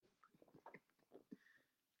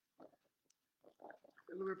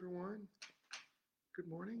Hello, everyone.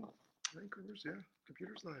 Good morning. Vancouver's, yeah,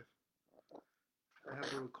 computer's live. I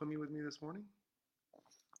have little Clemmy with me this morning.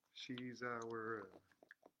 She's our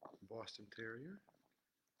Boston Terrier,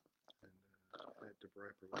 and I had to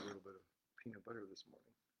bribe her with a little bit of peanut butter this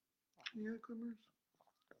morning. Yeah, Climmers.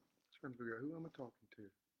 Trying to figure out who am I talking to.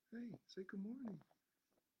 Hey, say good morning.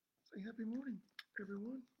 Say happy morning,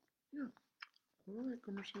 everyone. Yeah. All right,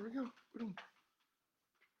 Climmers, here we go. Boom.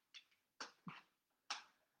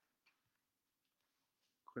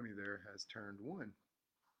 Clemmy there has turned 1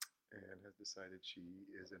 and has decided she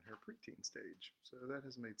is in her preteen stage. So that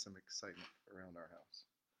has made some excitement around our house.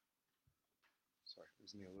 Sorry, it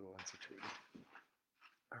was me a little unsituated.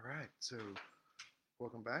 All right, so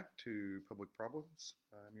welcome back to Public Problems.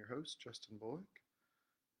 I'm your host, Justin Bullock.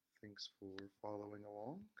 Thanks for following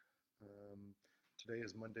along. Um, Today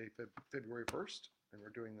is Monday, February 1st, and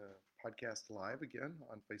we're doing the podcast live again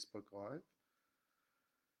on Facebook Live.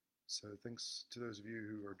 So thanks to those of you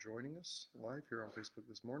who are joining us live here on Facebook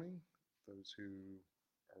this morning, those who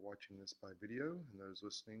are watching this by video, and those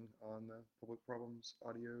listening on the Public Problems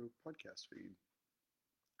audio podcast feed.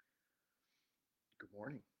 Good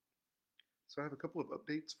morning. So I have a couple of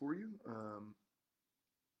updates for you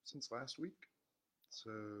since last week.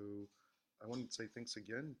 So I wanted to say thanks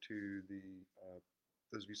again to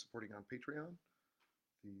those of you supporting on Patreon.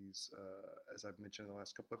 As I've mentioned in the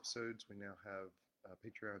last couple episodes, we now have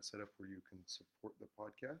Patreon set up where you can support the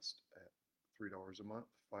podcast at $3 a month,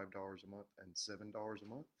 $5 a month, and $7 a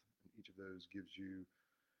month. And each of those gives you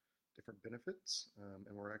different benefits.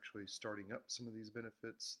 And we're actually starting up some of these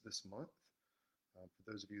benefits this month.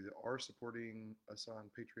 For those of you that are supporting us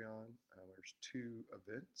on Patreon, there's 2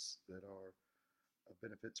 events that are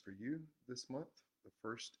benefits for you this month. The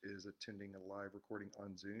first is attending a live recording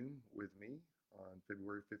on Zoom with me on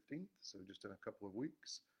February 15th, so just in a couple of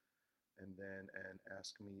weeks. And then an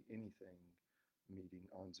Ask Me Anything meeting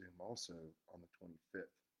on Zoom also on the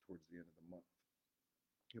 25th, towards the end of the month.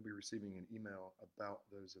 You'll be receiving an email about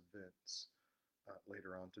those events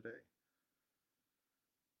later on today.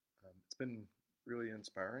 It's been really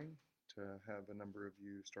inspiring to have a number of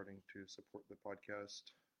you starting to support the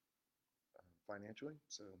podcast financially,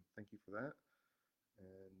 so thank you for that.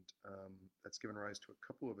 And that's given rise to a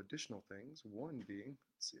couple of additional things. One being,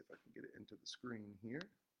 let's see if I can get it into the screen here.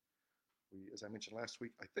 We, as I mentioned last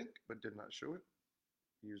week, I think, but did not show it,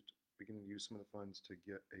 beginning to use some of the funds to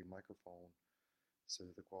get a microphone so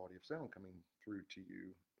that the quality of sound coming through to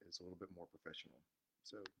you is a little bit more professional.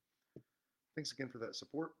 So thanks again for that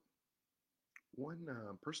support. One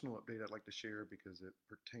personal update I'd like to share, because it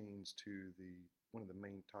pertains to one of the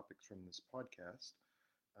main topics from this podcast.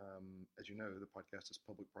 As you know, the podcast is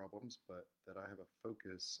Public Problems, but that I have a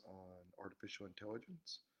focus on artificial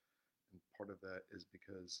intelligence. And part of that is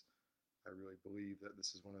because I really believe that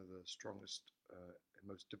this is one of the strongest and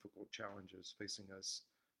most difficult challenges facing us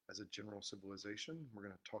as a general civilization. We're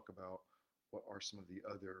going to talk about what are some of the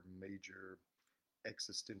other major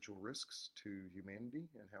existential risks to humanity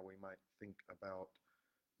and how we might think about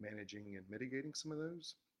managing and mitigating some of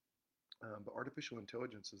those. But artificial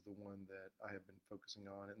intelligence is the one that I have been focusing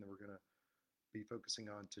on, and that we're going to be focusing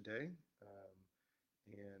on today.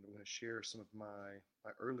 And I'm going to share some of my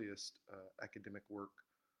earliest academic work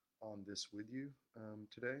on this with you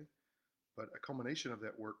today. But a culmination of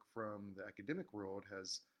that work from the academic world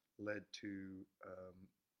has led to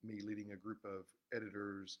me leading a group of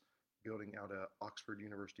editors building out a Oxford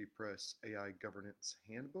University Press AI Governance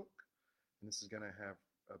Handbook. And this is going to have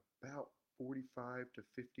about 45 to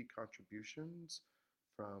 50 contributions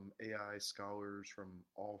from AI scholars from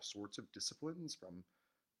all sorts of disciplines, from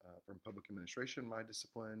public administration, my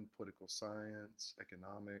discipline, political science,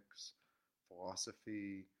 economics,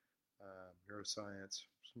 philosophy, neuroscience,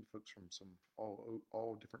 some folks from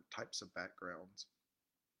all different types of backgrounds.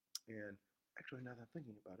 And actually, now that I'm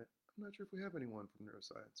thinking about it, I'm not sure if we have anyone from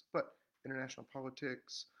neuroscience, but international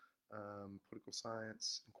politics, political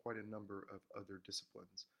science, and quite a number of other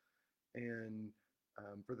disciplines. And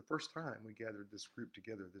for the first time, we gathered this group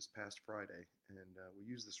together this past Friday, and we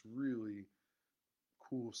used this really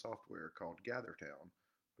cool software called GatherTown,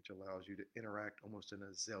 which allows you to interact almost in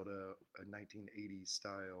a Zelda, a 1980s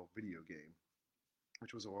style video game,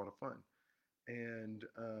 which was a lot of fun. And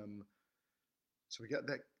so we got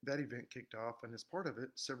that event kicked off, and as part of it,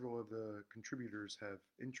 several of the contributors have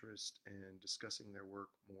interest in discussing their work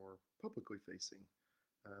more publicly facing.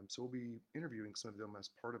 So we'll be interviewing some of them as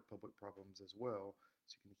part of Public Problems as well,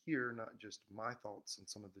 so you can hear not just my thoughts on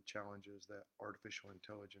some of the challenges that artificial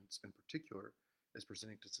intelligence in particular is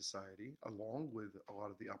presenting to society, along with a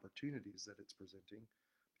lot of the opportunities that it's presenting.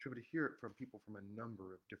 But to be able to hear it from people from a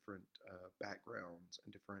number of different backgrounds and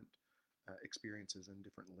different experiences and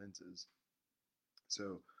different lenses.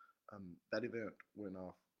 So that event went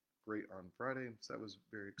off great on Friday, so that was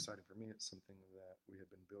very exciting for me. It's something that we have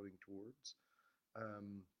been building towards.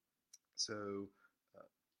 Um, so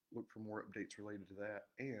look for more updates related to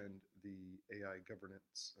that and the AI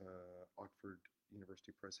Governance Oxford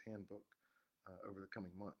University Press Handbook over the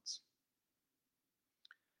coming months.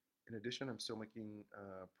 In addition, I'm still making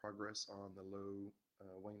progress on the Low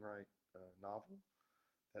Wainwright novel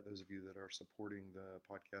that those of you that are supporting the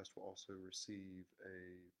podcast will also receive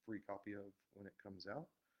a free copy of when it comes out.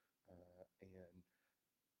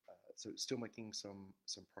 So still making some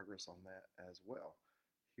progress on that as well.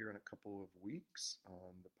 Here in a couple of weeks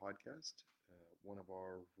on the podcast, one of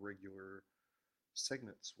our regular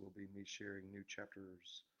segments will be me sharing new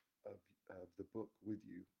chapters of the book with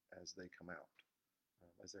you as they come out,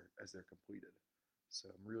 as they're completed. So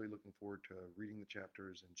I'm really looking forward to reading the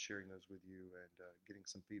chapters and sharing those with you and getting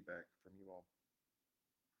some feedback from you all.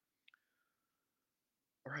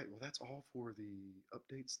 All right, well, that's all for the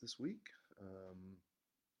updates this week.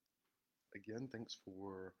 Again, thanks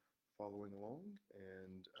for following along,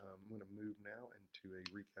 and I'm going to move now into a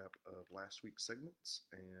recap of last week's segments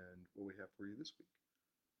and what we have for you this week.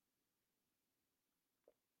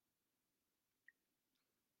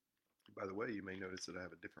 By the way, you may notice that I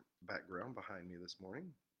have a different background behind me this morning.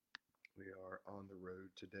 We are on the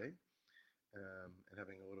road today and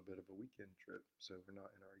having a little bit of a weekend trip, so we're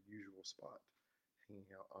not in our usual spot, hanging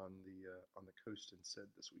out on the coast instead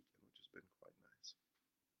this weekend, which has been quite nice.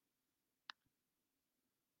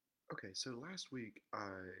 Okay, so last week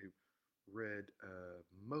I read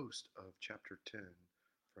most of chapter 10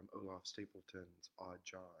 from Olaf Stapleton's Odd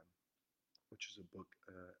John, which is a book,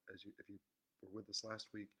 if you were with us last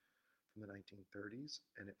week, from the 1930s,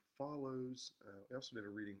 and it follows, we also did a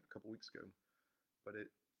reading a couple weeks ago, but it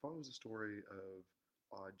follows the story of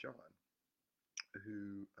Odd John,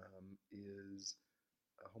 who is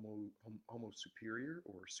a homo superior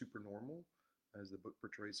or supernormal, as the book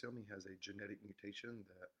portrays him. He has a genetic mutation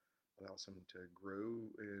that allows him to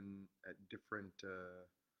grow at different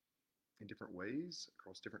in different ways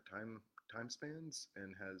across different time spans,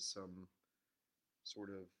 and has some sort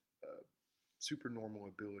of supernormal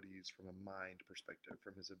abilities from a mind perspective,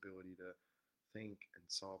 from his ability to think and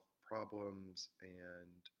solve problems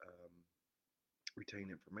and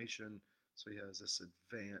retain information. So he has this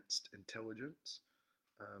advanced intelligence.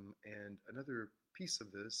 And another piece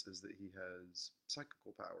of this is that he has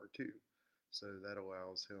psychical power too. So that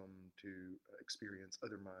allows him to experience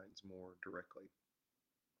other minds more directly.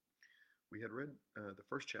 We had read the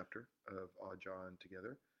first chapter of Odd John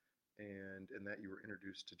together, and in that you were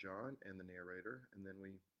introduced to John and the narrator, and then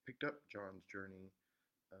we picked up John's journey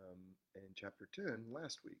in chapter 10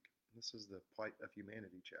 last week. This is the Plight of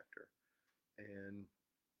Humanity chapter. And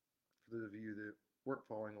for those of you that weren't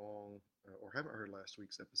following along or haven't heard last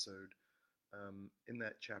week's episode, in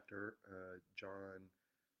that chapter, John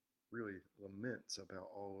really laments about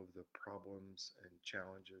all of the problems and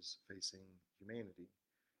challenges facing humanity,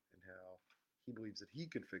 and how he believes that he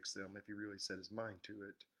could fix them if he really set his mind to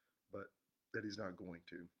it, but that he's not going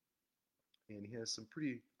to. And he has some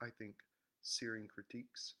pretty, I think, searing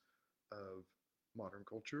critiques of modern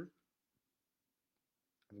culture,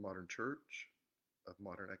 of the modern church, of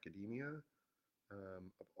modern academia, of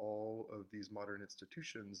all of these modern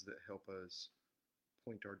institutions that help us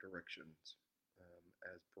point our directions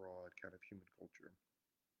as broad kind of human culture.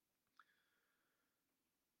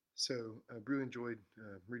 So I really enjoyed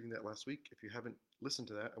reading that last week. If you haven't listened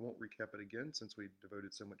to that, I won't recap it again since we devoted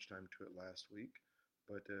so much time to it last week.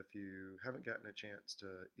 But if you haven't gotten a chance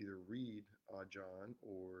to either read Odd John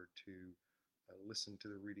or to listen to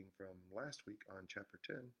the reading from last week on chapter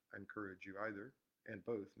 10, I encourage you either, and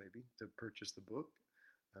both maybe, to purchase the book.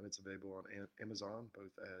 It's available on Amazon,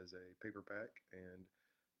 both as a paperback and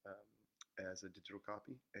as a digital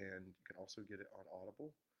copy. And you can also get it on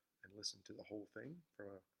Audible and listen to the whole thing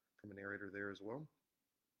from a narrator there as well.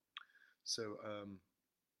 So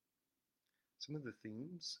some of the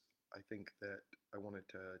themes I think that I wanted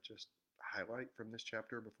to just highlight from this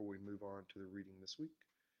chapter before we move on to the reading this week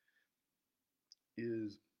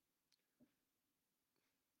is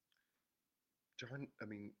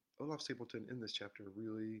Olaf Stapleton in this chapter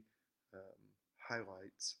really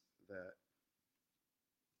highlights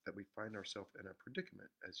that we find ourselves in a predicament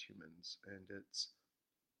as humans, and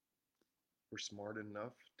we're smart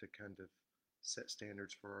enough to kind of set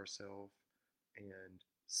standards for ourselves and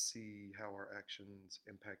see how our actions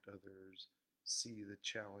impact others, see the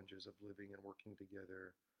challenges of living and working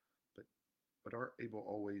together, but aren't able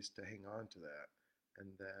always to hang on to that and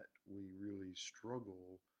that we really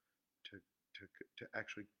struggle to to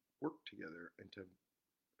actually work together and to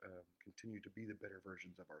continue to be the better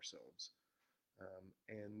versions of ourselves.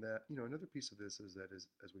 And that, another piece of this is that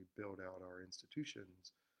as we build out our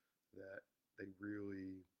institutions, that they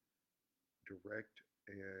really direct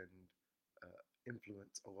and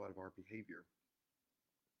influence a lot of our behavior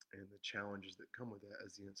and the challenges that come with that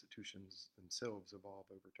as the institutions themselves evolve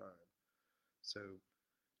over time. So,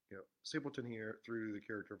 Stapleton here, through the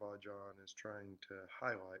character of Oddjohn, is trying to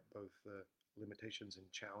highlight both the limitations and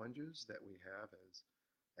challenges that we have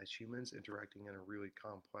as humans interacting in a really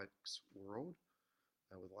complex world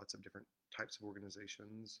with lots of different types of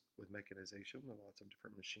organizations, with mechanization, with lots of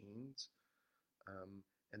different machines.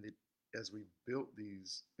 And as we built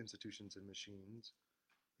these institutions and machines,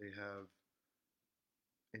 they have,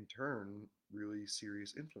 in turn, really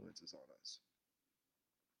serious influences on us.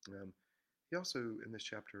 He also, in this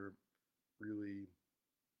chapter, really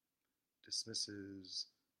dismisses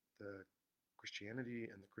the Christianity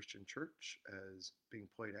and the Christian church as being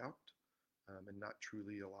played out and not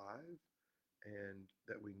truly alive, and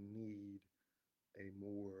that we need a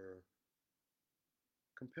more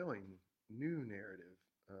compelling new narrative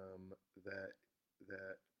that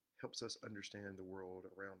that helps us understand the world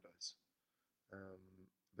around us, um,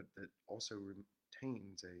 but that also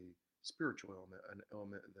retains a spiritual element, an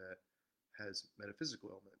element that has metaphysical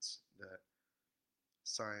elements that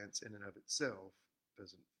science in and of itself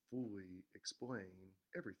doesn't fully explain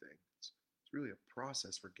everything. It's really a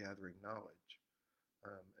process for gathering knowledge.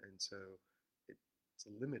 And so it's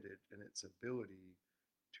limited in its ability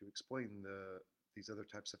to explain these other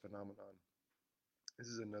types of phenomenon. This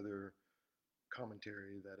is another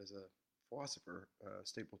commentary that, as a philosopher,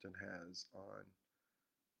 Stapleton has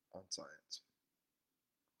on science.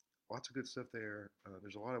 Lots of good stuff there.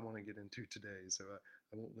 There's a lot I want to get into today, so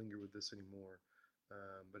I won't linger with this anymore.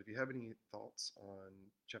 But if you have any thoughts on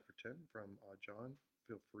chapter 10 from Oddjohn,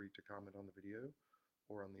 feel free to comment on the video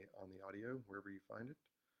or on the audio, wherever you find it.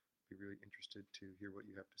 Be really interested to hear what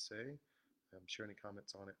you have to say. Share any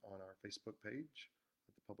comments on it on our Facebook page,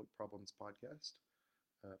 at the Public Problems Podcast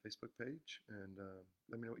Facebook page, and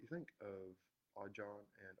let me know what you think of Oddjohn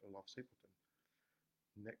and Olaf Stapleton.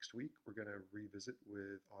 Next week, we're going to revisit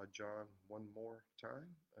with Oddjohn one more time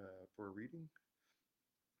for a reading,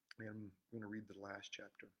 and I'm going to read the last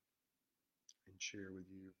chapter and share with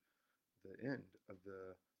you the end of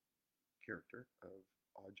the character of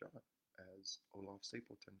Oddjohn as Olaf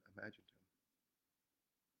Stapleton imagined him.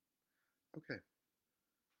 Okay,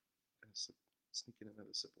 I'm going to sneak in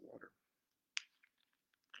another sip of water.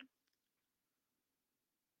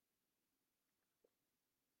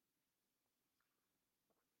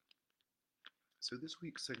 So this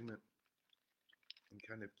week's segment, I'm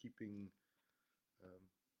kind of keeping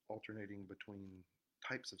alternating between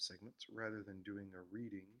types of segments rather than doing a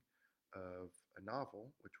reading of a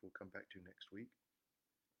novel, which we'll come back to next week,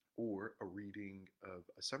 or a reading of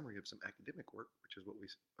a summary of some academic work, which is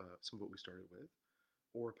some of what we started with,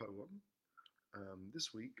 or a poem.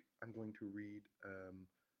 This week, I'm going to read an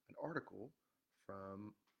article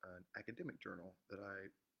from an academic journal that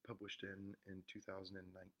I published in 2019.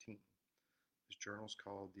 This journal is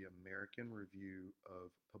called the American Review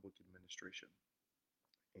of Public Administration.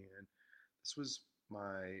 And this was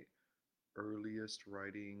my earliest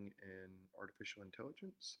writing in artificial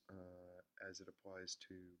intelligence as it applies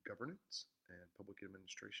to governance and public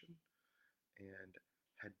administration, and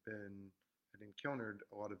had encountered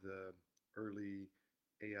a lot of the early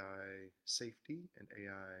AI safety and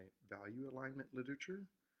AI value alignment literature,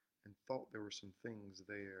 and thought there were some things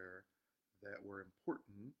there that were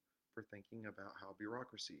important for thinking about how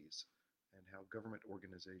bureaucracies and how government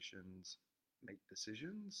organizations make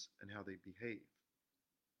decisions and how they behave.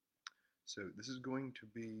 So this is going to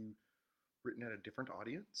be written at a different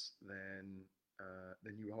audience than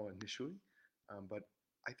you all initially, but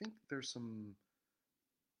I think there's some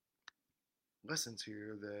lessons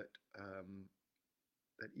here that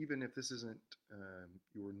even if this isn't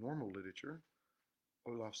your normal literature,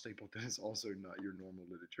 Olaf Stapleton is also not your normal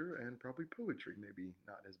literature, and probably poetry maybe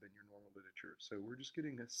not has been your normal literature. So we're just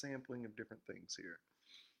getting a sampling of different things here.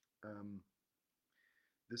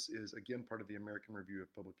 This is, again, part of the American Review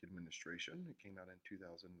of Public Administration. It came out in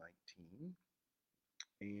 2019.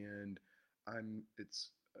 And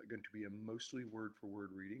it's going to be a mostly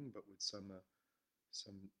word-for-word reading, but with some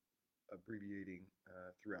abbreviating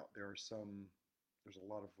throughout. There's a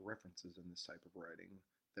lot of references in this type of writing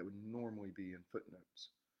that would normally be in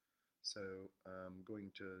footnotes. So I'm going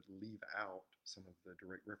to leave out some of the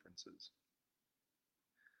direct references.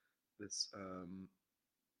 This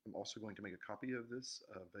I'm also going to make a copy of this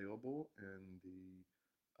available in the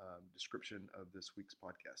description of this week's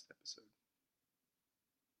podcast episode.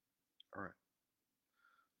 All right,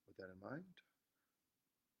 with that in mind,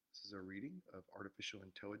 this is a reading of Artificial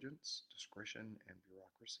Intelligence, Discretion, and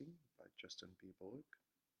Bureaucracy by Justin B. Bullock.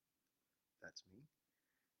 That's me.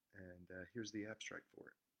 And here's the abstract for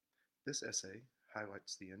it. This essay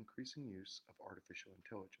highlights the increasing use of artificial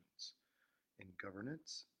intelligence in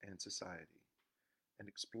governance and society and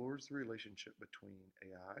explores the relationship between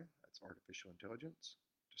AI, that's artificial intelligence,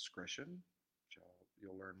 discretion, which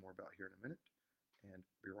you'll learn more about here in a minute, and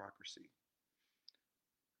bureaucracy.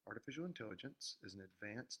 Artificial intelligence is an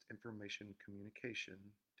advanced information communication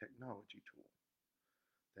technology tool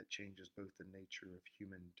that changes both the nature of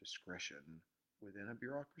human discretion within a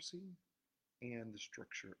bureaucracy and the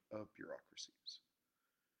structure of bureaucracies.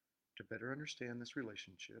 To better understand this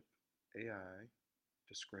relationship, AI,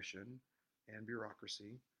 discretion, and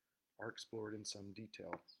bureaucracy are explored in some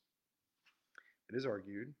detail. It is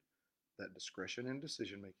argued that discretion and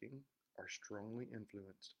decision-making are strongly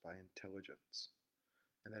influenced by intelligence,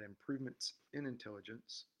 and that improvements in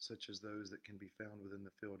intelligence, such as those that can be found within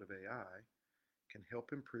the field of AI, can help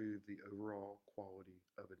improve the overall quality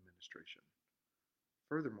of administration.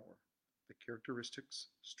 Furthermore, the characteristics,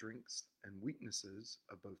 strengths, and weaknesses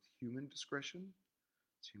of both human discretion,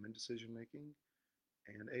 human decision-making,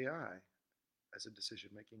 and AI as a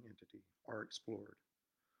decision-making entity are explored.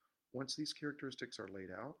 Once these characteristics are laid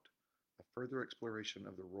out, a further exploration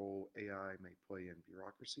of the role AI may play in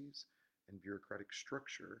bureaucracies and bureaucratic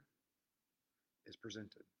structure is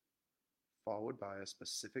presented, followed by a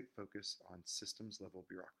specific focus on systems-level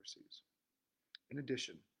bureaucracies. In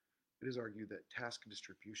addition, it is argued that task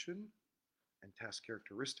distribution and task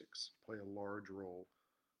characteristics play a large role,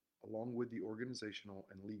 along with the organizational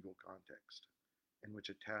and legal context, in which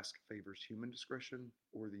a task favors human discretion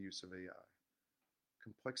or the use of AI.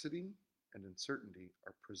 Complexity and uncertainty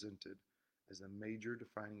are presented as the major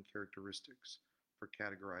defining characteristics for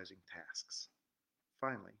categorizing tasks.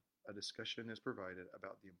 Finally, a discussion is provided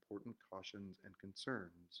about the important cautions and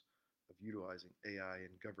concerns of utilizing AI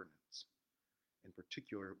in governance, in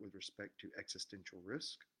particular with respect to existential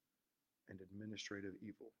risk and administrative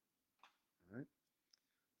evil. All right,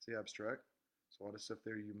 it's the abstract. There's a lot of stuff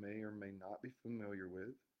there you may or may not be familiar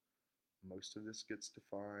with. Most of this gets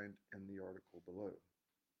defined in the article below.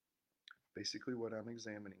 Basically, what I'm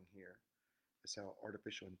examining here is how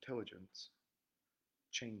artificial intelligence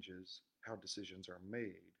changes how decisions are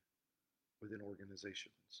made within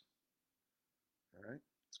organizations. All right,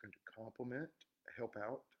 it's going to complement, help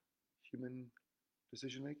out human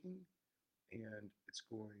decision making, and it's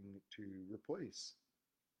going to replace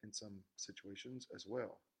in some situations as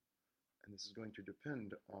well. And this is going to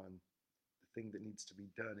depend on the thing that needs to be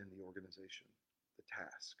done in the organization, the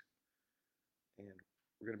task. And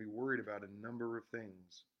we're going to be worried about a number of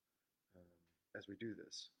things as we do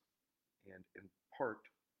this. And in part,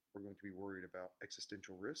 we're going to be worried about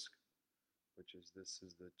existential risk, which is this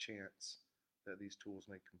is the chance that these tools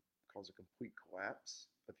may cause a complete collapse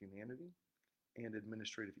of humanity, and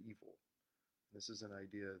administrative evil. This is an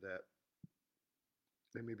idea that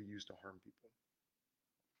they may be used to harm people.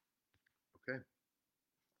 Okay.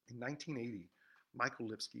 In 1980, Michael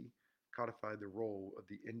Lipsky codified the role of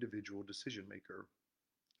the individual decision maker,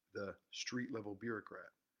 the street-level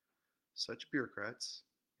bureaucrat. Such bureaucrats,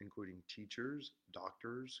 including teachers,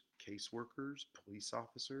 doctors, caseworkers, police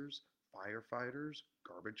officers, firefighters,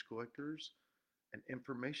 garbage collectors, and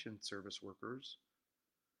information service workers,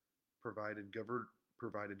 provided government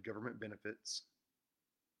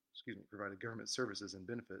services and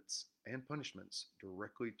benefits and punishments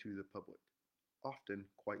directly to the public, often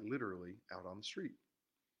quite literally out on the street.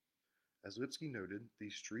 As Lipsky noted,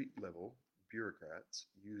 these street-level bureaucrats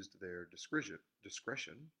used their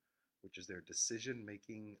discretion, which is their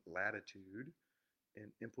decision-making latitude,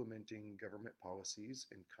 in implementing government policies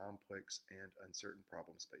in complex and uncertain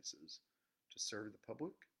problem spaces to serve the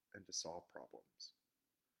public and to solve problems.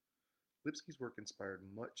 Lipsky's work inspired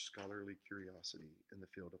much scholarly curiosity in the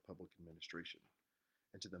field of public administration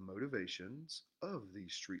and to the motivations of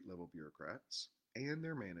these street-level bureaucrats and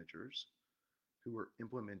their managers who were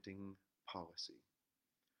implementing policy.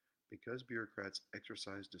 Because bureaucrats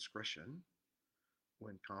exercise discretion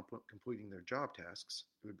when completing their job tasks,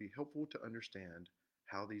 it would be helpful to understand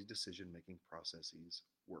how these decision-making processes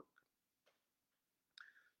work.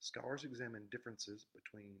 Scholars examine differences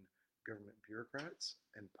between government bureaucrats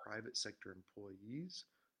and private sector employees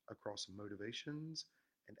across motivations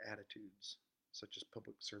and attitudes, such as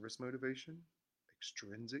public service motivation,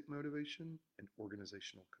 extrinsic motivation, and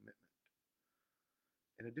organizational commitment.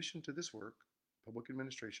 In addition to this work, public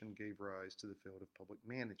administration gave rise to the field of public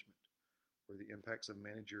management, where the impacts of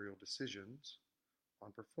managerial decisions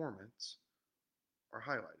on performance are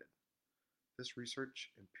highlighted. This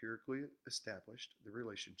research empirically established the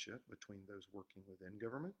relationship between those working within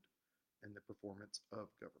government and the performance of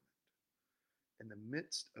government. In the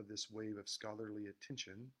midst of this wave of scholarly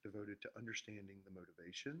attention devoted to understanding the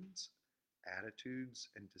motivations, attitudes,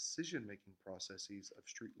 and decision making processes of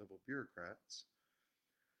street level bureaucrats,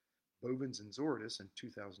 Bovens and Zordis in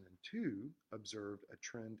 2002 observed a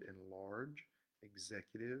trend in large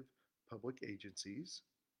executive public agencies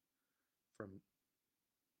from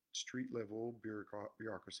street level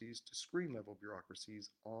bureaucracies to screen level bureaucracies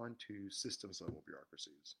onto systems level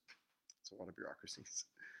bureaucracies. It's a lot of bureaucracies.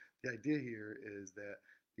 The idea here is that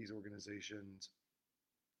these organizations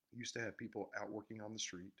used to have people out working on the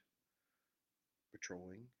street,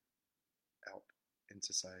 patrolling out in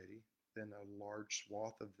society. Then a large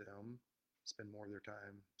swath of them spend more of their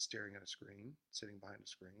time staring at a screen, sitting behind a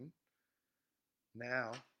screen.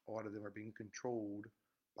 Now, a lot of them are being controlled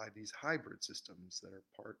by these hybrid systems that are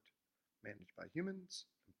part managed by humans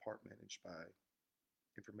and part managed by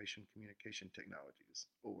information communication technologies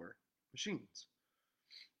or machines.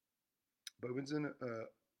 Bovens and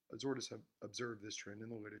Zordis have observed this trend in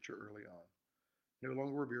the literature early on. No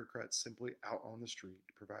longer were bureaucrats simply out on the street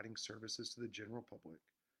providing services to the general public.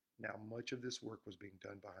 Now much of this work was being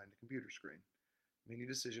done behind a computer screen. Many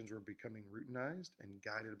decisions were becoming routinized and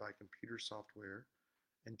guided by computer software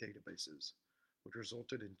and databases, which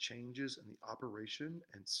resulted in changes in the operation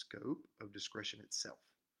and scope of discretion itself.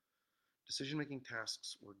 Decision-making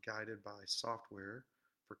tasks were guided by software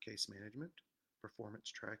for case management,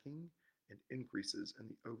 performance tracking, and increases in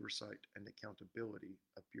the oversight and accountability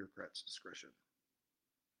of bureaucrats' discretion.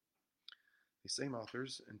 The same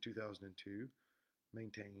authors in 2002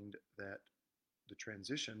 maintained that the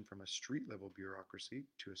transition from a street-level bureaucracy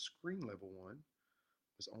to a screen-level one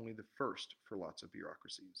was only the first for lots of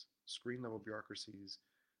bureaucracies. Screen-level bureaucracies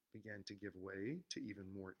began to give way to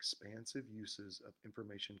even more expansive uses of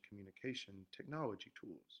information communication technology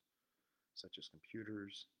tools, such as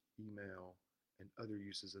computers, email, and other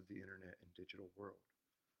uses of the internet and digital world.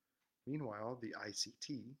 Meanwhile, the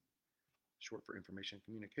ICT, short for Information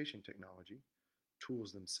Communication Technology,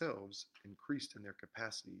 tools themselves increased in their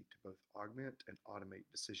capacity to both augment and automate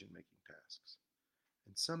decision-making tasks.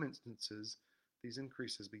 In some instances, these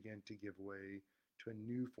increases began to give way to a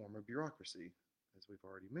new form of bureaucracy, as we've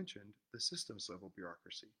already mentioned, the systems level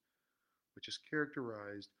bureaucracy, which is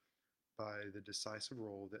characterized by the decisive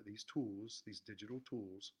role that these tools, these digital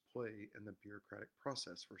tools, play in the bureaucratic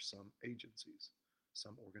process for some agencies,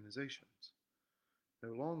 some organizations.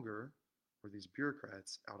 No longer were these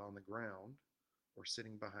bureaucrats out on the ground or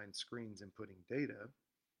sitting behind screens inputting data.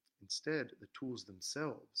 Instead, the tools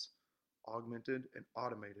themselves augmented and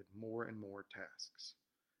automated more and more tasks,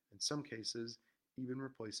 in some cases even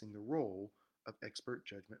replacing the role of expert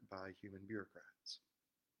judgment by human bureaucrats.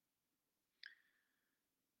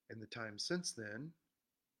 In the time since then,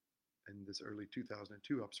 in this early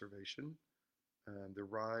 2002 observation, the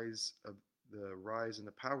rise and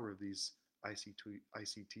the power of these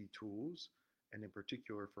ICT tools, and in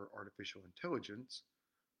particular for artificial intelligence,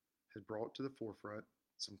 has brought to the forefront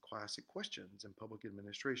some classic questions in public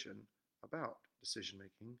administration about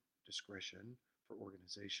decision-making, discretion for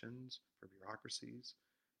organizations, for bureaucracies,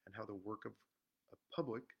 and how the work of the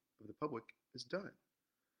public is done.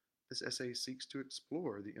 This essay seeks to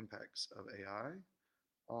explore the impacts of AI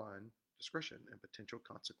on discretion and potential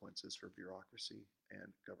consequences for bureaucracy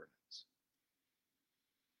and governance.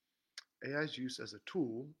 AI's use as a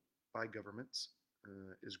tool by governments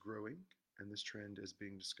is growing, and this trend is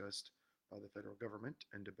being discussed by the federal government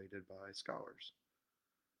and debated by scholars.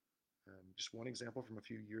 Just one example from a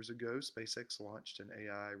few years ago, SpaceX launched an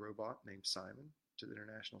AI robot named Simon to the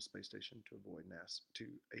International Space Station to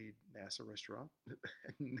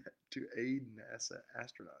aid NASA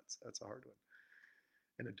astronauts. That's a hard one.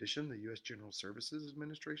 In addition, the U.S. General Services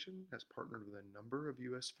Administration has partnered with a number of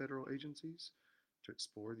U.S. federal agencies to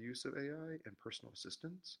explore the use of AI and personal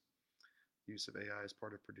assistance. The use of AI as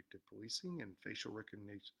part of predictive policing and facial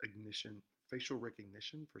recognition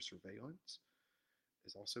for surveillance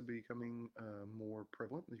is also becoming more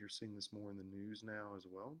prevalent. You're seeing this more in the news now as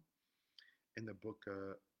well. In the book,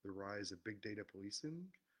 The Rise of Big Data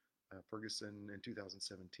Policing, Ferguson in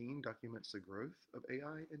 2017 documents the growth of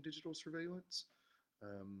AI and digital surveillance.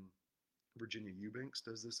 Virginia Eubanks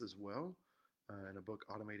does this as well in a book,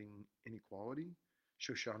 Automating Inequality.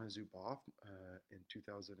 Shoshana Zuboff in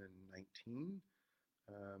 2019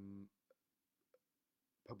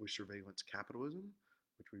 published Surveillance Capitalism,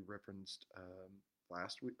 which we referenced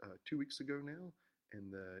last week, 2 weeks ago now,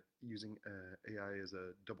 and using AI as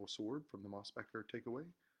a double sword from the Mosbacher takeaway.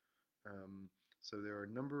 Um, so there are a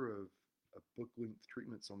number of book-length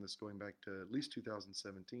treatments on this going back to at least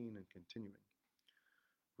 2017 and continuing.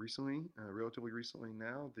 Recently, relatively recently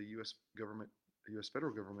now, the U.S.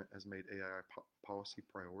 federal government has made AI policy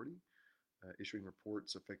priority, issuing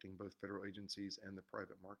reports affecting both federal agencies and the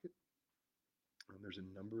private market. There's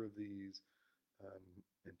a number of these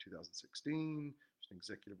in 2016, there's an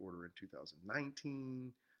executive order in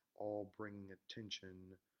 2019, all bringing attention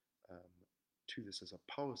um, to this as a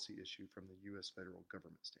policy issue from the U.S. federal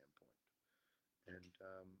government standpoint. And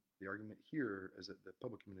the argument here is that the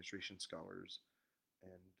public administration scholars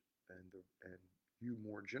and and you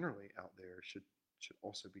more generally out there should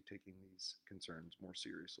also be taking these concerns more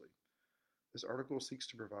seriously. This article seeks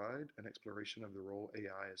to provide an exploration of the role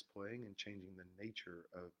AI is playing in changing the nature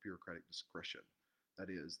of bureaucratic discretion, that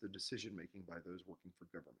is, the decision making by those working for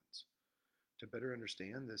governments. To better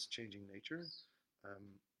understand this changing nature, um,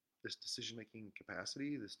 this decision making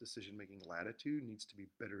capacity, this decision making latitude needs to be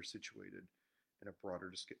better situated in a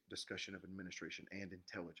broader discussion of administration and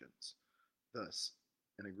intelligence. Thus,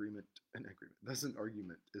 thus an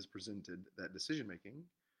argument is presented that decision making,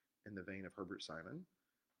 in the vein of Herbert Simon,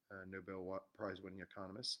 Nobel Prize winning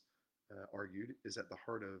economist, argued, is at the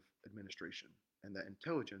heart of administration, and that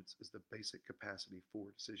intelligence is the basic capacity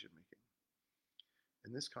for decision making.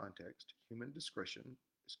 In this context, human discretion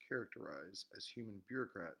is characterized as human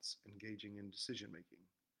bureaucrats engaging in decision making,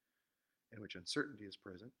 in which uncertainty is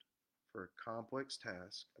present for a complex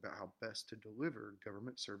task about how best to deliver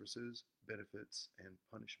government services, benefits, and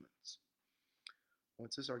punishments.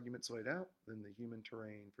 Once this argument's laid out, then the human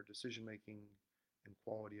terrain for decision making and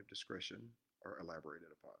quality of discretion are elaborated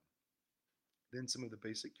upon. Then some of the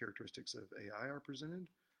basic characteristics of AI are presented.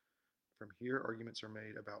 From here, arguments are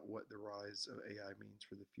made about what the rise of AI means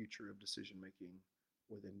for the future of decision making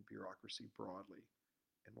within bureaucracy broadly,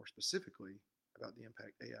 and more specifically, about the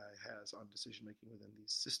impact AI has on decision making within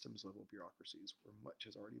these systems level bureaucracies where much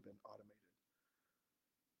has already been automated.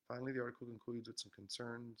 Finally, the article concludes with some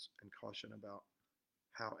concerns and caution about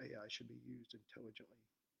how AI should be used intelligently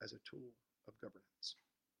as a tool of governance.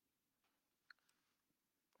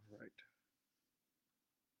 All right.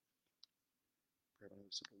 Grab another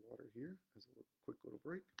sip of water here as a quick little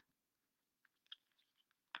break.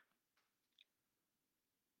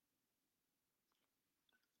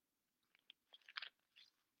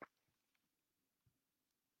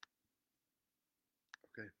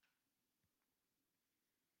 Okay.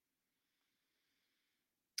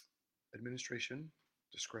 Administration,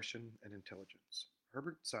 discretion, and intelligence.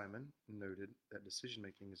 Herbert Simon noted that decision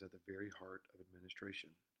making is at the very heart of administration.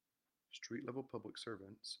 Street level public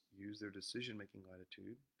servants use their decision making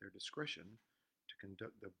latitude, their discretion, to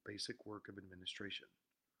conduct the basic work of administration.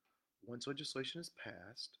 Once legislation is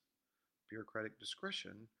passed, bureaucratic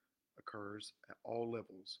discretion occurs at all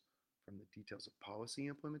levels, from the details of policy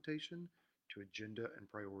implementation to agenda and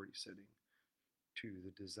priority setting, to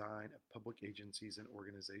the design of public agencies and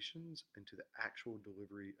organizations, and to the actual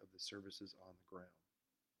delivery of the services on the ground.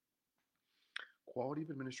 Quality of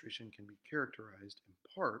administration can be characterized in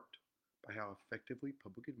part by how effectively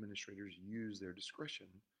public administrators use their discretion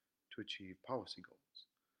to achieve policy goals.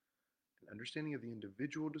 An understanding of the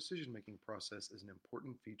individual decision-making process is an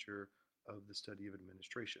important feature of the study of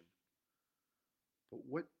administration. But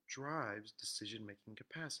what drives decision-making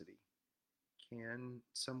capacity? Can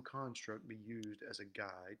some construct be used as a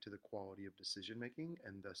guide to the quality of decision-making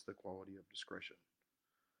and thus the quality of discretion?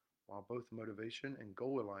 While both motivation and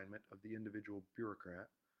goal alignment of the individual bureaucrat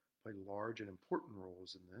play large and important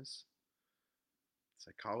roles in this,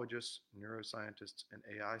 psychologists, neuroscientists, and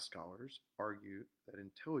AI scholars argue that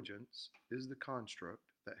intelligence is the construct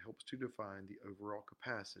that helps to define the overall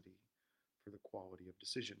capacity for the quality of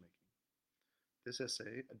decision making. This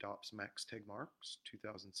essay adopts Max Tegmark's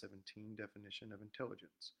 2017 definition of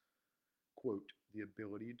intelligence, quote, the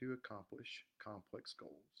ability to accomplish complex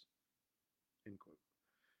goals, end quote.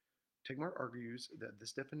 Tegmark argues that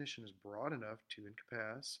this definition is broad enough to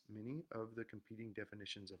encompass many of the competing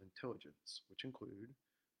definitions of intelligence, which include,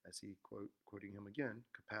 as he quoting him again,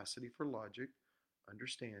 capacity for logic,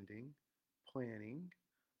 understanding, planning,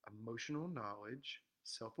 emotional knowledge,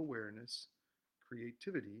 self-awareness,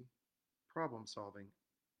 creativity, problem solving,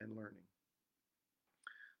 and learning.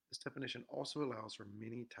 This definition also allows for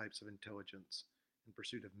many types of intelligence in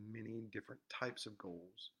pursuit of many different types of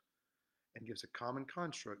goals, and gives a common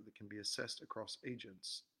construct that can be assessed across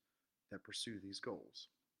agents that pursue these goals,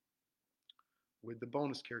 with the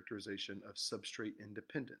bonus characterization of substrate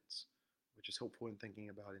independence, which is helpful in thinking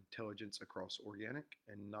about intelligence across organic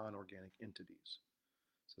and non-organic entities.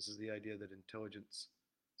 So this is the idea that intelligence,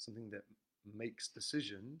 something that makes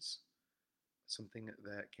decisions, something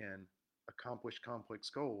that can accomplish complex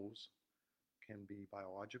goals, can be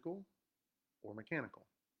biological or mechanical.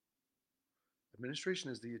 Administration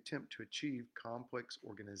is the attempt to achieve complex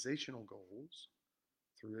organizational goals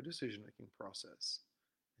through a decision-making process.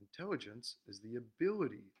 Intelligence is the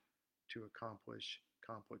ability to accomplish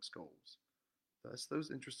complex goals. Thus, those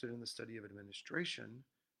interested in the study of administration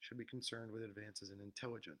should be concerned with advances in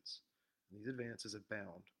intelligence. And these advances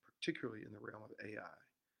abound, particularly in the realm of AI.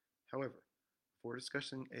 However, before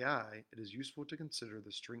discussing AI, it is useful to consider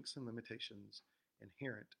the strengths and limitations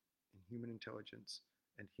inherent in human intelligence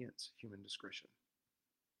and hence human discretion.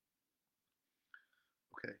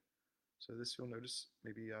 Okay, so this you'll notice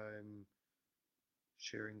maybe I'm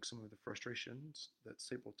sharing some of the frustrations that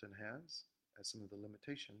Stapleton has as some of the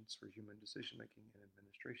limitations for human decision making and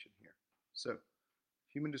administration here. So,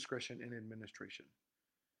 human discretion in administration.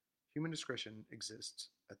 Human discretion exists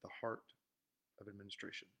at the heart of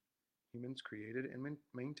administration. Humans created and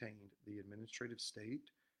maintained the administrative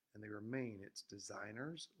state, and they remain its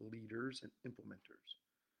designers, leaders, and implementers.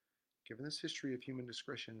 Given this history of human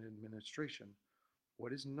discretion in administration,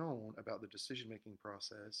 what is known about the decision-making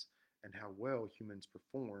process and how well humans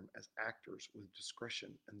perform as actors with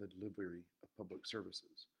discretion in the delivery of public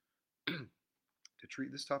services? To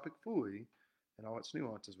treat this topic fully and all its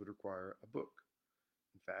nuances would require a book.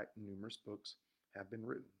 In fact, numerous books have been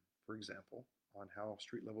written, for example, on how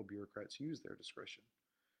street-level bureaucrats use their discretion.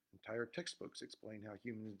 Entire textbooks explain how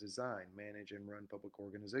humans design, manage, and run public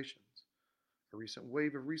organizations. A recent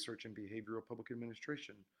wave of research in behavioral public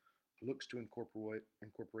administration looks to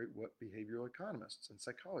incorporate what behavioral economists and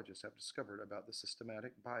psychologists have discovered about the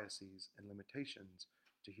systematic biases and limitations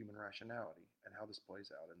to human rationality and how this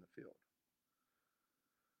plays out in the field.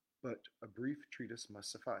 But a brief treatise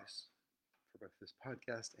must suffice for both this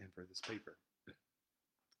podcast and for this paper.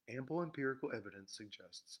 Ample empirical evidence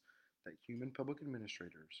suggests that human public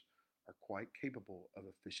administrators are quite capable of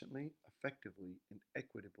efficiently, effectively, and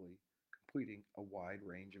equitably completing a wide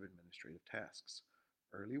range of administrative tasks.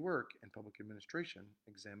 Early work in public administration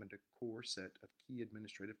examined a core set of key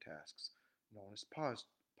administrative tasks known as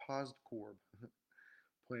POSDCORB: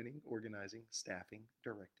 planning, organizing, staffing,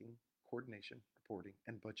 directing, coordination, reporting,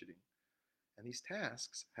 and budgeting. And these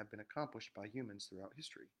tasks have been accomplished by humans throughout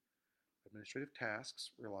history. Administrative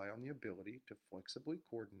tasks rely on the ability to flexibly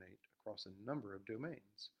coordinate across a number of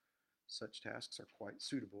domains. Such tasks are quite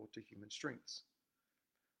suitable to human strengths.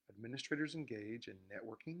 Administrators engage in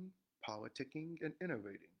networking, politicking, and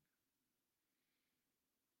innovating,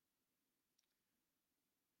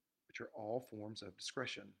 which are all forms of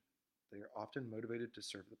discretion. They are often motivated to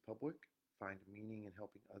serve the public, find meaning in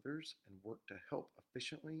helping others, and work to help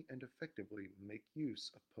efficiently and effectively make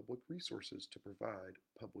use of public resources to provide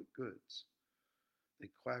public goods.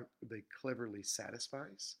 They cleverly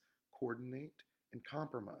satisfice, coordinate, and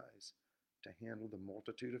compromise to handle the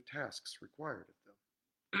multitude of tasks required of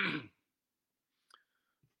them.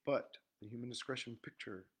 But the human discretion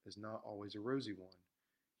picture is not always a rosy one.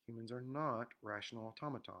 Humans are not rational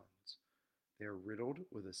automatons. They are riddled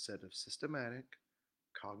with a set of systematic,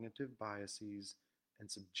 cognitive biases and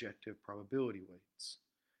subjective probability weights,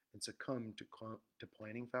 and succumb to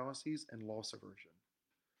planning fallacies and loss aversion.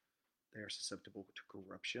 They are susceptible to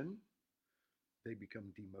corruption. They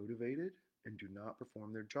become demotivated and do not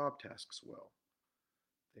perform their job tasks well.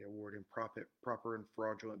 They award improper and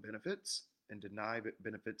fraudulent benefits and deny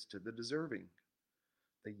benefits to the deserving.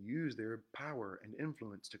 They use their power and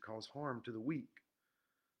influence to cause harm to the weak.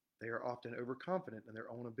 They are often overconfident in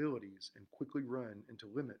their own abilities and quickly run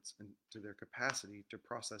into limits to their capacity to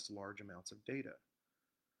process large amounts of data.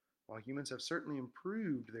 While humans have certainly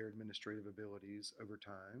improved their administrative abilities over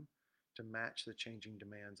time to match the changing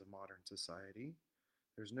demands of modern society,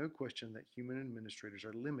 there's no question that human administrators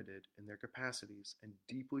are limited in their capacities and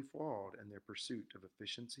deeply flawed in their pursuit of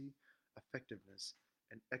efficiency, effectiveness,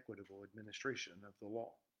 and equitable administration of the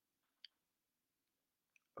law.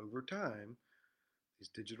 Over time, these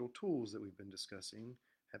digital tools that we've been discussing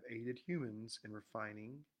have aided humans in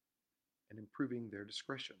refining and improving their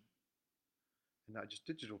discretion. And not just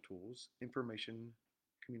digital tools, information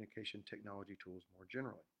communication technology tools more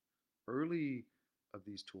generally. Early of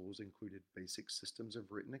these tools included basic systems of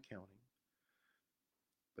written accounting,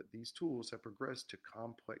 but these tools have progressed to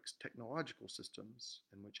complex technological systems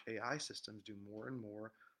in which AI systems do more and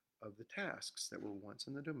more of the tasks that were once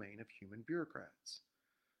in the domain of human bureaucrats.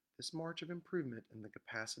 This march of improvement in the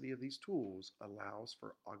capacity of these tools allows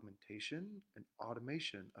for augmentation and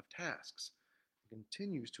automation of tasks and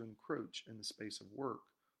continues to encroach in the space of work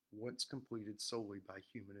once completed solely by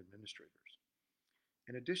human administrators.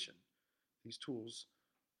 In addition, these tools'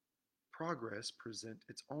 progress present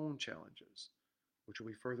its own challenges, which will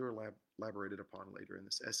be further elaborated upon later in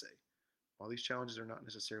this essay. While these challenges are not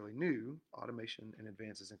necessarily new, automation and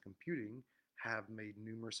advances in computing have made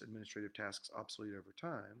numerous administrative tasks obsolete over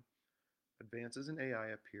time. Advances in AI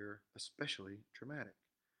appear especially dramatic,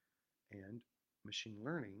 and machine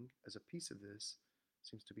learning, as a piece of this,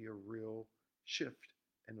 seems to be a real shift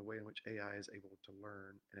in the way in which AI is able to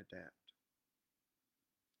learn and adapt.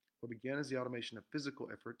 What began as the automation of physical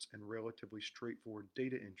efforts and relatively straightforward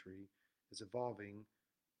data entry is evolving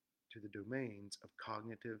to the domains of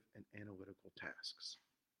cognitive and analytical tasks.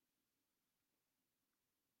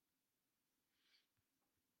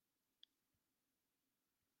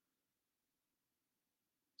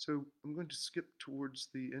 So I'm going to skip towards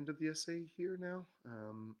the end of the essay here now.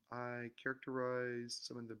 I characterize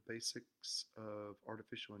some of the basics of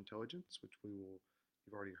artificial intelligence, which you've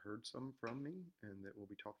already heard some from me and that we'll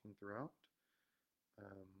be talking throughout.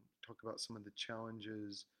 Talk about some of the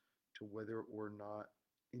challenges to whether or not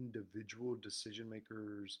individual decision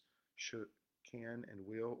makers can and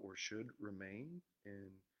will or should remain in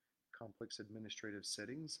complex administrative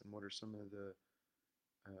settings, and what are some of the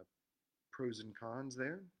uh, pros and cons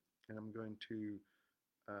there. And I'm going to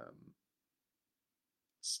um,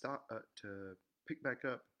 stop to pick back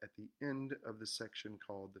up at the end of the section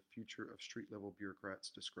called The Future of Street Level Bureaucrats'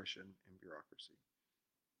 Discretion and Bureaucracy.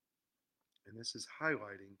 And this is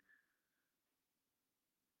highlighting the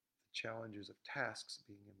challenges of tasks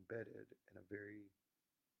being embedded in a very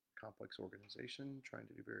complex organization trying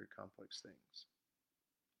to do very complex things.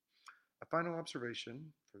 A final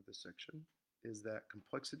observation for this section is that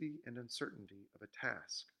complexity and uncertainty of a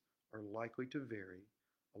task are likely to vary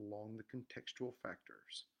along the contextual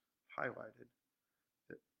factors highlighted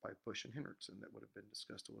by Bush and Henriksen that would have been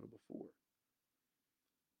discussed a little before,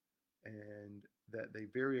 and that they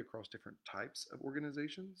vary across different types of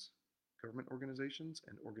organizations, government organizations,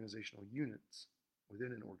 and organizational units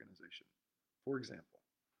within an organization. For example,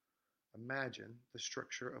 imagine the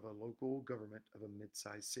structure of a local government of a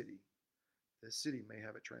mid-sized city. This city may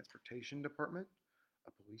have a transportation department,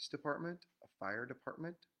 a police department, a fire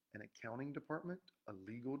department, an accounting department, a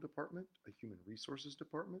legal department, a human resources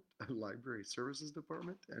department, a library services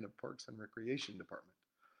department, and a parks and recreation department,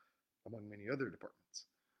 among many other departments.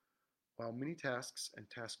 While many tasks and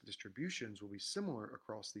task distributions will be similar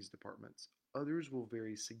across these departments, others will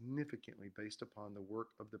vary significantly based upon the work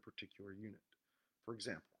of the particular unit. For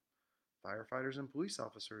example, firefighters and police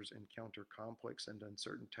officers encounter complex and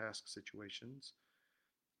uncertain task situations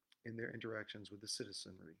in their interactions with the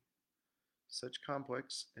citizenry. Such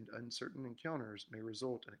complex and uncertain encounters may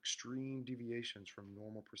result in extreme deviations from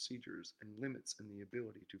normal procedures and limits in the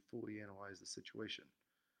ability to fully analyze the situation.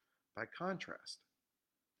 By contrast,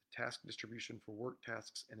 the task distribution for work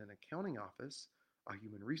tasks in an accounting office, a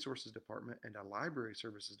human resources department, and a library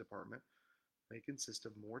services department may consist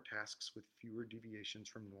of more tasks with fewer deviations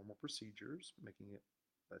from normal procedures, making it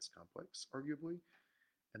less complex, arguably,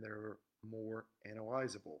 and that are more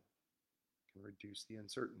analyzable, can reduce the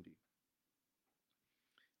uncertainty.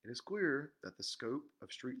 It is clear that the scope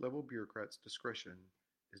of street-level bureaucrats' discretion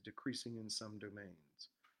is decreasing in some domains,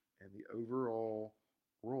 and the overall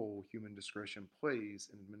role human discretion plays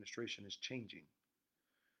in administration is changing.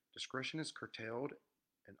 Discretion is curtailed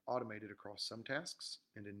and automated across some tasks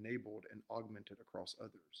and enabled and augmented across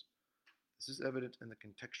others. This is evident in the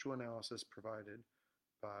contextual analysis provided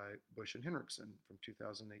by Bush and Henriksen from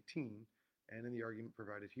 2018 and in the argument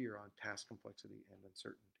provided here on task complexity and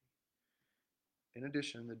uncertainty. In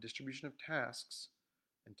addition, the distribution of tasks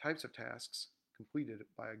and types of tasks completed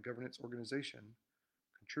by a governance organization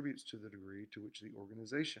contributes to the degree to which the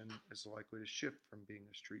organization is likely to shift from being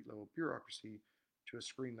a street-level bureaucracy to a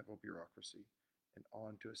screen-level bureaucracy and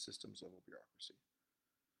on to a systems-level bureaucracy.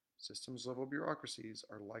 Systems-level bureaucracies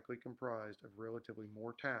are likely comprised of relatively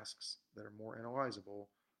more tasks that are more analyzable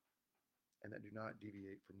and that do not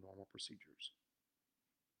deviate from normal procedures.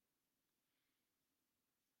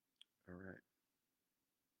 All right.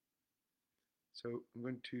 So I'm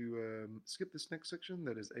going to skip this next section,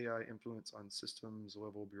 that is AI influence on systems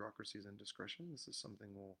level bureaucracies and discretion. This is something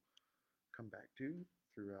we'll come back to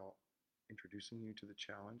throughout introducing you to the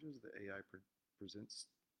challenges that AI presents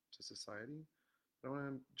to society. But I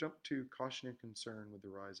want to jump to caution and concern with the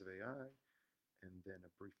rise of AI, and then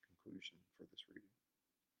a brief conclusion for this reading.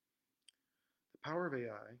 The power of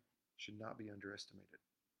AI should not be underestimated.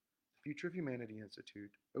 The Future of Humanity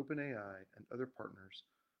Institute, OpenAI, and other partners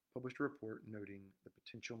published a report noting the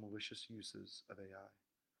potential malicious uses of AI.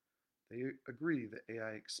 They agree that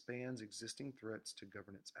AI expands existing threats to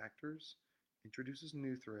governance actors, introduces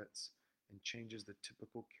new threats, and changes the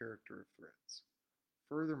typical character of threats.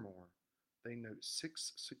 Furthermore, they note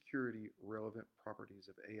 6 security-relevant properties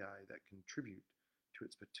of AI that contribute to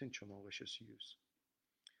its potential malicious use.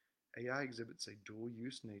 AI exhibits a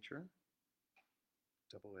dual-use nature,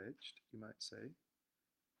 double-edged, you might say.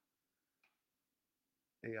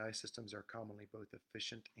 AI systems are commonly both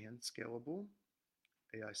efficient and scalable.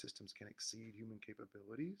 AI systems can exceed human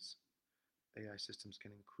capabilities. AI systems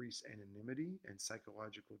can increase anonymity and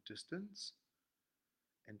psychological distance.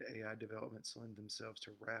 And AI developments lend themselves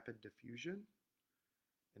to rapid diffusion.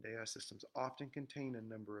 And AI systems often contain a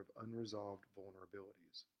number of unresolved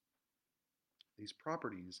vulnerabilities. These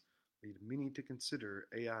properties lead many to consider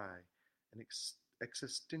AI an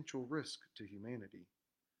existential risk to humanity.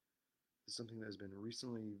 This is something that has been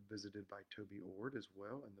recently visited by Toby Ord as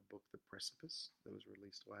well in the book The Precipice that was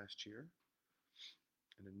released last year,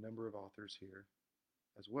 and a number of authors here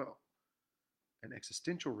as well. An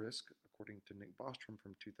existential risk, according to Nick Bostrom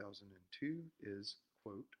from 2002, is,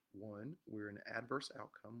 quote, one where an adverse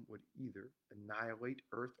outcome would either annihilate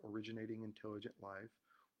Earth-originating intelligent life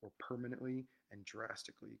or permanently and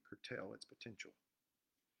drastically curtail its potential.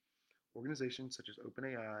 Organizations such as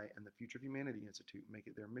OpenAI and the Future of Humanity Institute make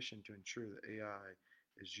it their mission to ensure that AI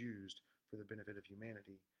is used for the benefit of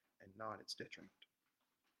humanity and not its detriment.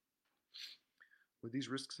 With these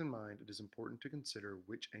risks in mind, it is important to consider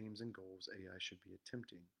which aims and goals AI should be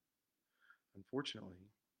attempting.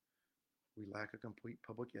 Unfortunately, we lack a complete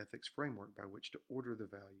public ethics framework by which to order the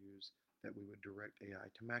values that we would direct AI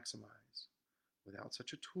to maximize. Without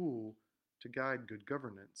such a tool to guide good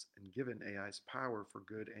governance, and given AI's power for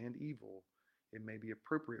good and evil, it may be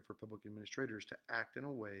appropriate for public administrators to act in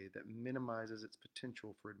a way that minimizes its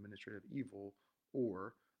potential for administrative evil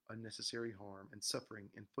or unnecessary harm and suffering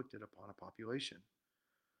inflicted upon a population.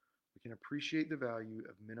 We can appreciate the value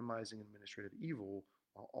of minimizing administrative evil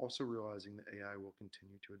while also realizing that AI will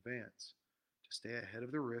continue to advance. To stay ahead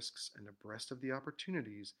of the risks and abreast of the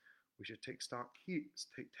opportunities, we should take stock,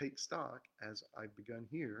 as I've begun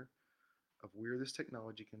here, of where this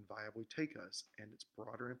technology can viably take us and its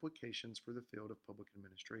broader implications for the field of public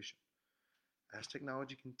administration. As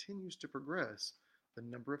technology continues to progress, the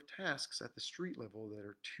number of tasks at the street level that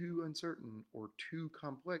are too uncertain or too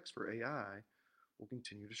complex for AI will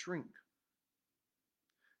continue to shrink.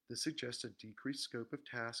 This suggests a decreased scope of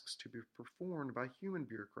tasks to be performed by human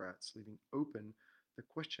bureaucrats, leaving open the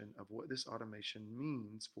question of what this automation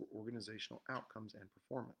means for organizational outcomes and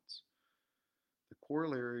performance. The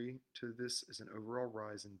corollary to this is an overall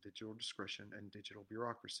rise in digital discretion and digital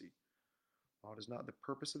bureaucracy. While it is not the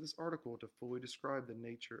purpose of this article to fully describe the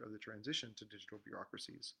nature of the transition to digital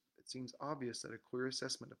bureaucracies, it seems obvious that a clear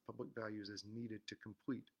assessment of public values is needed to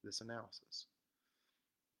complete this analysis.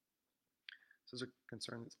 This is a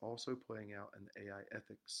concern that's also playing out in the AI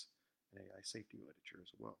ethics and AI safety literature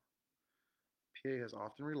as well. PA has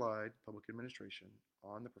often relied, public administration,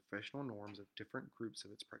 on the professional norms of different groups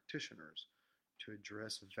of its practitioners to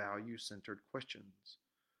address value-centered questions,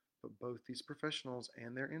 but both these professionals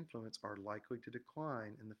and their influence are likely to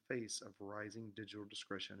decline in the face of rising digital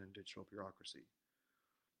discretion and digital bureaucracy.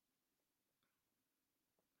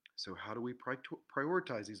 So how do we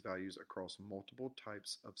prioritize these values across multiple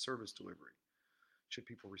types of service delivery? Should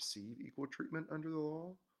people receive equal treatment under the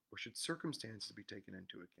law, or should circumstances be taken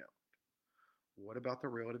into account? What about the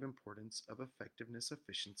relative importance of effectiveness,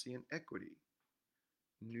 efficiency, and equity?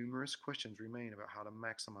 Numerous questions remain about how to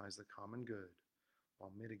maximize the common good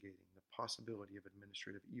while mitigating the possibility of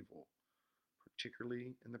administrative evil,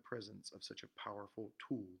 particularly in the presence of such a powerful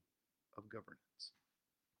tool of governance.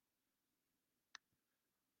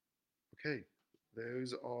 Okay,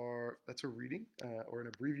 that's a reading, or an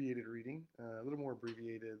abbreviated reading, a little more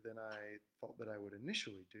abbreviated than I thought that I would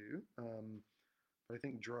initially do, but I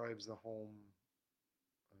think drives home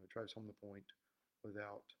the point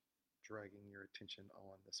without dragging your attention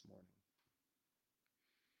on this morning.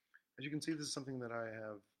 As you can see, this is something that I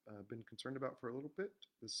have been concerned about for a little bit.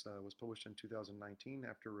 This was published in 2019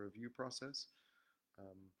 after a review process.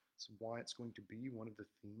 So why it's going to be one of the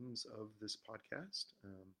themes of this podcast.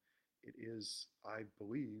 It is, I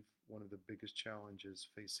believe, one of the biggest challenges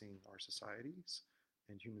facing our societies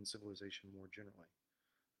and human civilization more generally.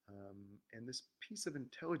 And this piece of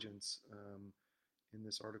intelligence in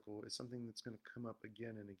this article is something that's going to come up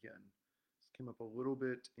again and again. It came up a little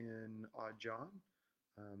bit in Odd John.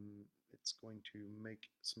 It's going to make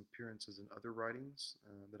some appearances in other writings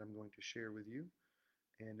that I'm going to share with you.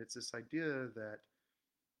 And it's this idea that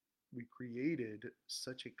we created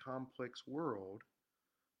such a complex world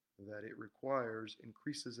that it requires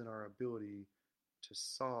increases in our ability to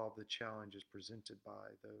solve the challenges presented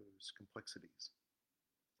by those complexities.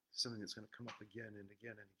 something that's going to come up again and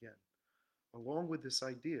again and again, along with this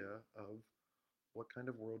idea of what kind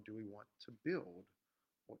of world do we want to build?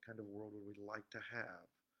 What kind of world would we like to have?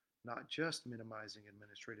 Not just minimizing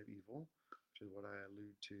administrative evil, which is what I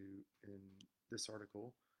allude to in this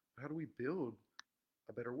article, but how do we build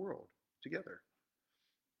a better world together?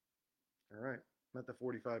 All right, I'm at the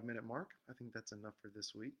 45-minute mark. I think that's enough for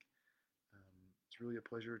this week. It's really a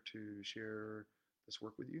pleasure to share this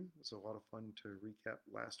work with you. It was a lot of fun to recap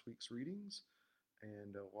last week's readings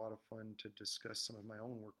and a lot of fun to discuss some of my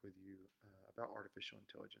own work with you about artificial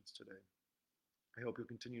intelligence today. I hope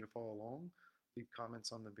you'll continue to follow along. Leave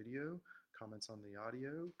comments on the video, comments on the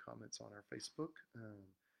audio, comments on our Facebook,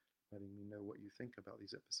 letting me know what you think about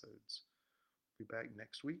these episodes. We'll be back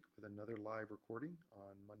next week with another live recording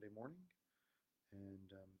on Monday morning.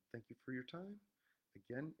 And thank you for your time.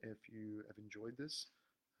 Again, if you have enjoyed this,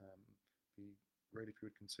 be great if you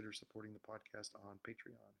would consider supporting the podcast on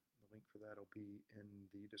Patreon. The link for that will be in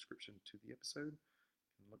the description to the episode.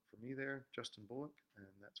 You can look for me there, Justin Bullock, and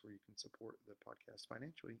that's where you can support the podcast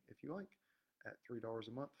financially if you like, at $3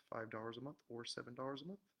 a month, $5 a month, or $7 a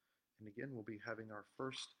month. And again, we'll be having our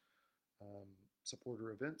first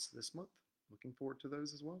supporter events this month. Looking forward to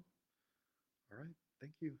those as well. All right.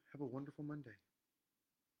 Thank you. Have a wonderful Monday.